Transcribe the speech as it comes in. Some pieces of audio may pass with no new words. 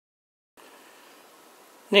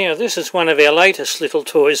Now this is one of our latest little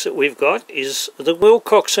toys that we've got, is the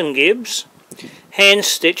Willcox and Gibbs hand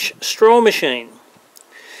stitch straw machine.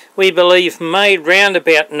 We believe made round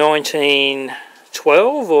about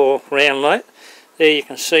 1912 or round late. There you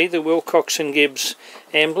can see the Willcox and Gibbs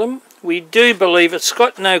emblem. We do believe it's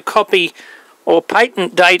got no copy or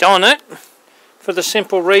patent date on it, for the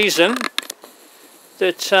simple reason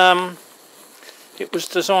that it was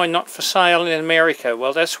designed not for sale in America.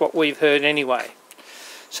 Well, that's what we've heard anyway.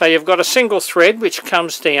 So you've got a single thread which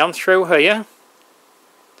comes down through here,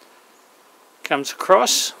 comes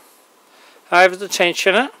across over the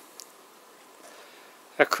tensioner,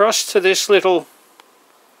 across to this little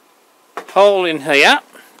hole in here,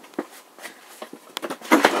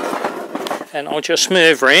 and I'll just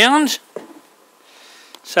move round.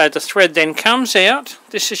 So the thread then comes out.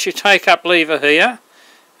 This is your take up lever here,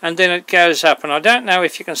 and then it goes up. And I don't know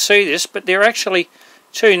if you can see this, but there are actually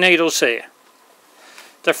two needles there.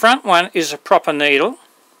 The front one is a proper needle,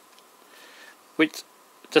 which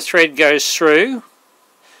the thread goes through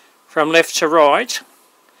from left to right,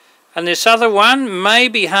 and this other one, may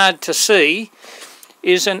be hard to see,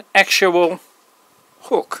 is an actual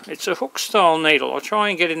hook. It's a hook style needle. I'll try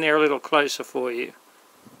and get in there a little closer for you.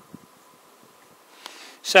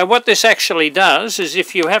 So what this actually does is,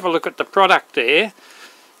 if you have a look at the product there,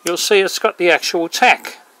 you'll see it's got the actual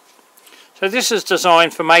tack. So this is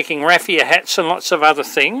designed for making raffia hats and lots of other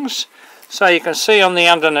things. So you can see on the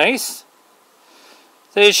underneath,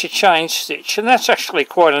 there's your chain stitch, and that's actually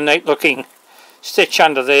quite a neat looking stitch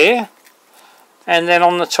under there. And then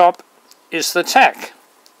on the top is the tack.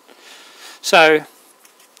 So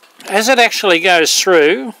as it actually goes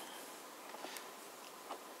through,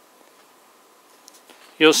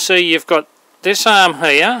 you'll see you've got this arm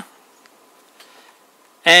here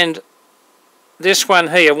and this one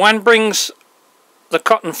here. One brings the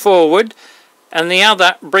cotton forward and the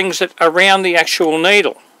other brings it around the actual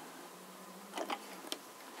needle.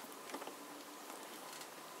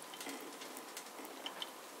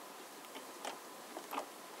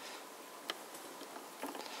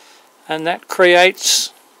 And that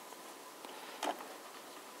creates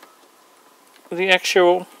the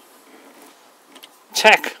actual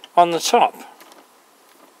tack on the top.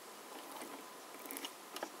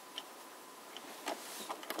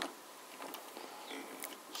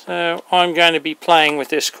 So I'm going to be playing with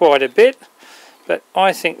this quite a bit, but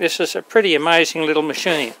I think this is a pretty amazing little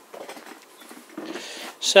machine.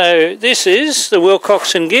 So this is the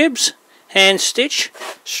Willcox and Gibbs hand stitch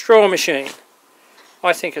straw machine.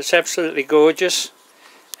 I think it's absolutely gorgeous,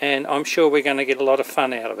 and I'm sure we're going to get a lot of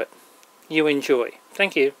fun out of it. You enjoy.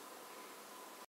 Thank you.